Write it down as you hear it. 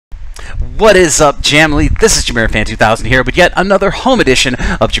What is up, Jamily? This is JamiroFan 2000 here with yet another home edition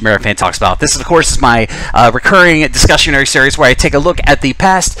of JamiroFan Talks About. This, of course, is my recurring discussionary series where I take a look at the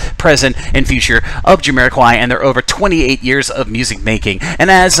past, present, and future of JamiroQuai and their over 28 years of music making.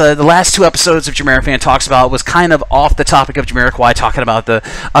 And as the last two episodes of JamiroFan Talks About was kind of off the topic of JamiroQuai, talking about the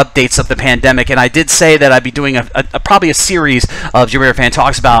updates of the pandemic, and I did say that I'd be doing probably a series of JamiroFan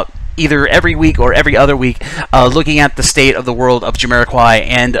Talks About either every week or every other week, looking at the state of the world of JamiroQuai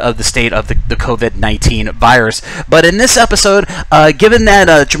and of the state of the COVID-19 virus. But in this episode, given that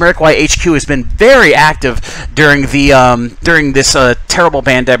JamiroQuai HQ has been very active during this terrible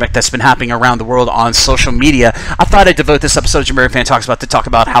pandemic that's been happening around the world on social media, I thought I'd devote this episode of JamiroFan Talks About to talk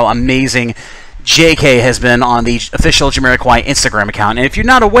about how amazing JK has been on the official JamiroQuai Instagram account. And if you're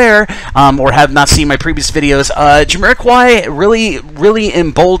not aware, or have not seen my previous videos, JamiroQuai really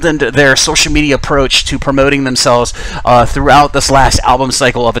emboldened their social media approach to promoting themselves throughout this last album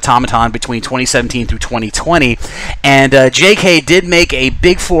cycle of Automaton between 2017 through 2020. And JK did make a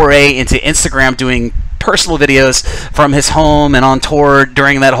big foray into Instagram, doing personal videos from his home and on tour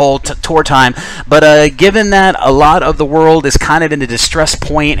during that whole tour time. But given that a lot of the world is kind of in a distress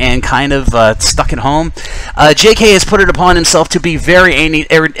point and kind of stuck at home, JK has put it upon himself to be very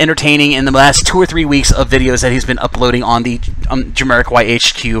entertaining in the last 2 or 3 weeks of videos that he's been uploading on the JamiroQuai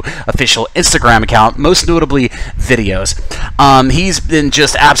HQ official Instagram account, most notably videos. He's been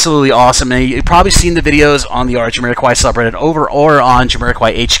just absolutely awesome, and you've probably seen the videos on the JamiroQuai subreddit or on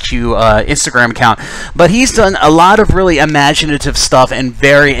JamiroQuai HQ Instagram account. But he's done a lot of really imaginative stuff and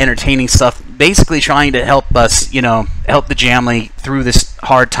very entertaining stuff, basically trying to help us, help the Jamily through this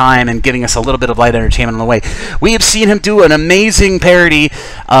hard time and giving us a little bit of light entertainment on the way. We have seen him do an amazing parody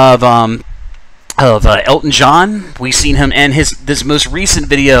of Elton John. We've seen him in this most recent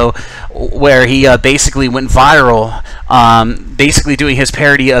video where he basically went viral, basically doing his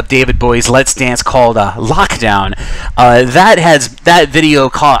parody of David Bowie's Let's Dance called Lockdown. That video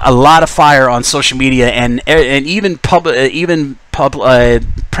caught a lot of fire on social media, and even press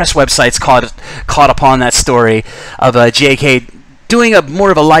websites caught upon that story of JK doing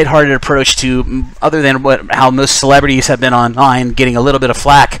more of a lighthearted approach to, other than how most celebrities have been online, getting a little bit of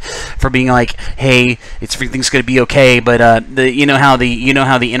flack for being like, hey, everything's going to be okay. But you know how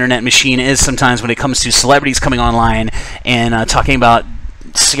the internet machine is sometimes when it comes to celebrities coming online and talking about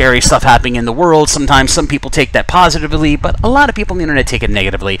scary stuff happening in the world. Sometimes some people take that positively, but a lot of people on the internet take it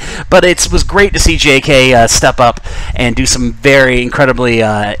negatively. But it was great to see JK step up and do some very incredibly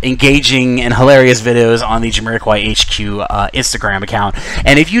engaging and hilarious videos on the JamiroQuai HQ Instagram account.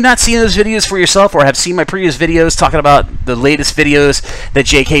 And if you've not seen those videos for yourself, or have seen my previous videos talking about the latest videos that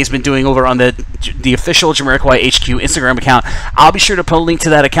JK has been doing over on the official JamiroQuai HQ Instagram account, I'll be sure to put a link to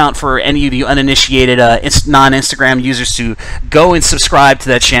that account for any of you uninitiated non-Instagram users to go and subscribe to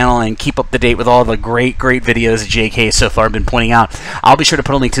that channel and keep up to date with all the great videos that JK has so far been pointing out. I'll be sure to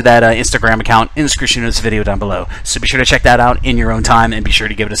put a link to that Instagram account in the description of this video down below. So be sure to check that out in your own time, and be sure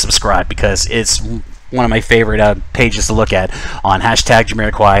to give it a subscribe, because it's one of my favorite pages to look at on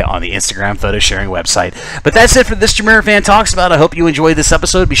 #JamiroQuai on the Instagram photo sharing website. But that's it for this JamiroFan Talks About. I hope you enjoyed this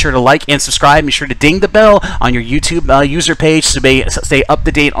episode. Be sure to like and subscribe. Be sure to ding the bell on your YouTube user page to stay up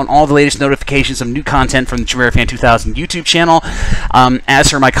to date on all the latest notifications of new content from the JamiroFan 2000 YouTube channel. As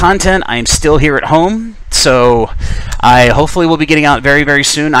for my content, I am still here at home, so I hopefully will be getting out very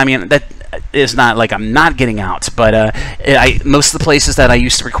soon. I mean, that is not like I'm not getting out, but most of the places that I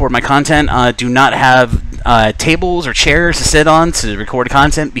used to record my content do not have tables or chairs to sit on to record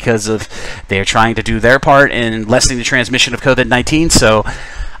content, because they're trying to do their part in lessening the transmission of COVID-19. So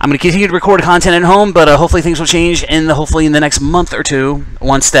I'm going to continue to record content at home, but hopefully things will change hopefully in the next month or two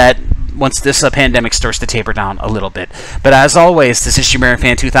once this pandemic starts to taper down a little bit. But as always, this is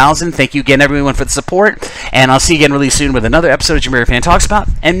JamiroFan 2000. Thank you again, everyone, for the support, and I'll see you again really soon with another episode of JamiroFan Talks About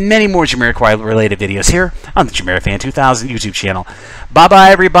and many more JamiroQuai related videos here on the JamiroFan 2000 YouTube channel. Bye-bye,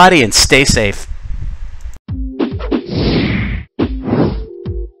 everybody, and stay safe.